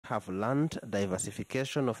have learned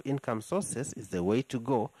diversification of income sources is the way to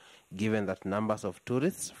go, given that numbers of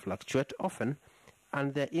tourists fluctuate often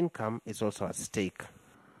and their income is also at stake.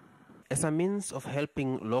 As a means of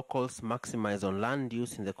helping locals maximize on land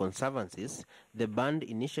use in the conservancies, the band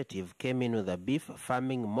initiative came in with a beef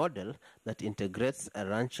farming model that integrates a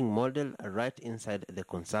ranching model right inside the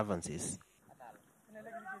conservancies.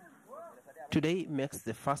 Today makes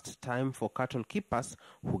the first time for cattle keepers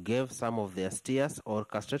who gave some of their steers or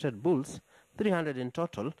castrated bulls, 300 in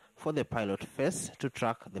total, for the pilot phase to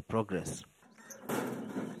track the progress.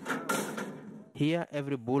 Here,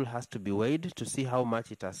 every bull has to be weighed to see how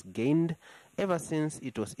much it has gained ever since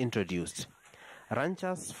it was introduced.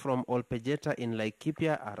 Ranchers from Olpejeta in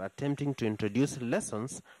Laikipia are attempting to introduce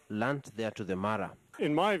lessons learnt there to the Mara.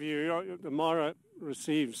 In my view, the Mara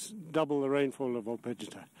receives double the rainfall of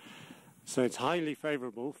Olpejeta. So it's highly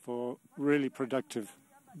favorable for really productive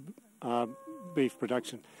beef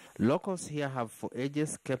production. Locals here have for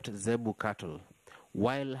ages kept zebu cattle.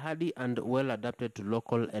 While hardy and well adapted to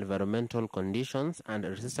local environmental conditions and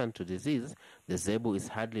resistant to disease, the zebu is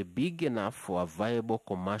hardly big enough for a viable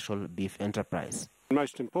commercial beef enterprise.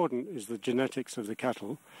 Most important is the genetics of the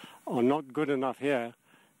cattle are not good enough here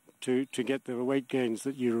to get the weight gains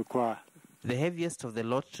that you require. The heaviest of the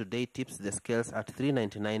lot today tips the scales at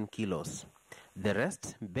 399 kilos. The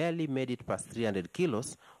rest barely made it past 300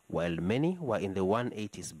 kilos, while many were in the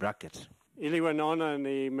 180s bracket. Ile naona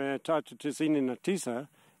ni 399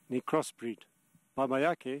 ni crossbreed. Baba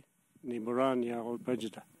yake ni Borani ya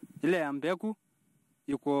Olpejeta. Ile ya mbegu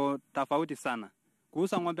yuko tofauti sana.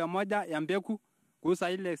 Kuuza ng'ombe moja ya mbegu,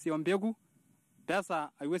 kuuza ile sio mbegu, pesa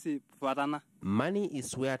haiwezi kufuatana. Money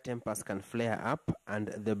is where tempers can flare up,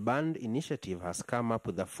 and the band initiative has come up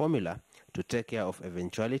with a formula to take care of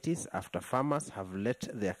eventualities after farmers have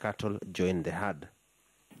let their cattle join the herd.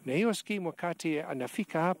 Na hiyo scheme wakati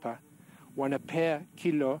anafika hapa wanapea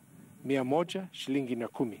kilo 100 shilingi na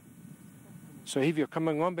 10. So hivyo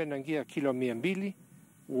kama ng'ombe nangia kilo 200,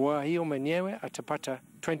 wa hiyo mwenyewe atapata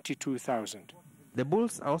 22,000. The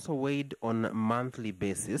bulls are also weighed on a monthly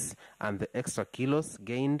basis, and the extra kilos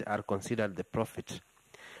gained are considered the profit.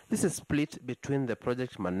 This is split between the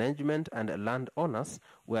project management and landowners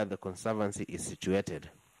where the conservancy is situated.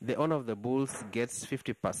 The owner of the bulls gets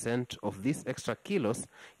 50% of these extra kilos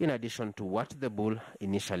in addition to what the bull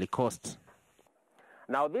initially cost.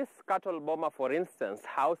 Now this cattle boma, for instance,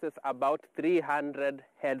 houses about 300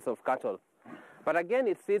 heads of cattle. But again,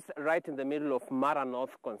 it sits right in the middle of Mara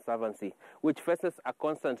North Conservancy, which faces a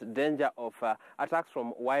constant danger of attacks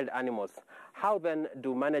from wild animals. How then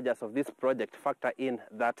do managers of this project factor in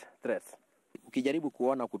that threat? Ukijaribu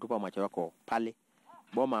kuona kutupa macho yako pale,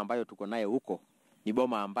 boma ambayo tuko naye huko ni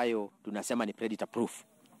boma ambayo tunasema ni predator proof.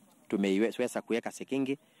 Tumeiweza kuweka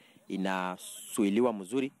sekingi, inasuiliwa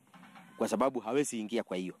mzuri kwa sababu hawezi ingia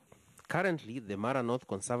kwa hiyo. Currently, the Mara North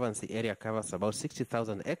Conservancy area covers about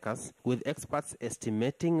 60,000 acres, with experts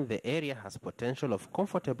estimating the area has potential of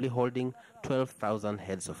comfortably holding 12,000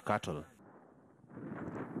 heads of cattle.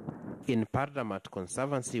 In Pardamat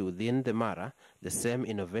Conservancy within the Mara, the same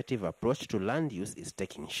innovative approach to land use is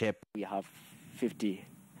taking shape. We have 50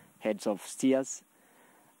 heads of steers,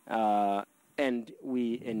 and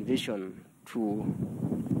we envision to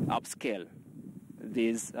upscale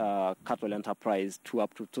this cattle enterprise to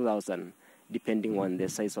up to 2,000, depending on the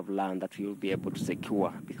size of land that we will be able to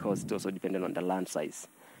secure, because it's also dependent on the land size.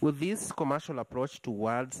 With this commercial approach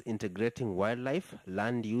towards integrating wildlife,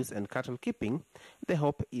 land use and cattle keeping, the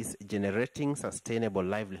hope is generating sustainable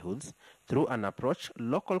livelihoods through an approach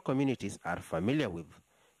local communities are familiar with,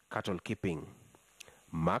 cattle keeping.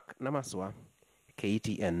 Mark Namaswa,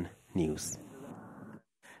 KTN News.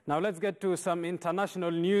 Now let's get to some international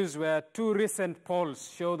news where two recent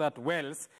polls show that Wales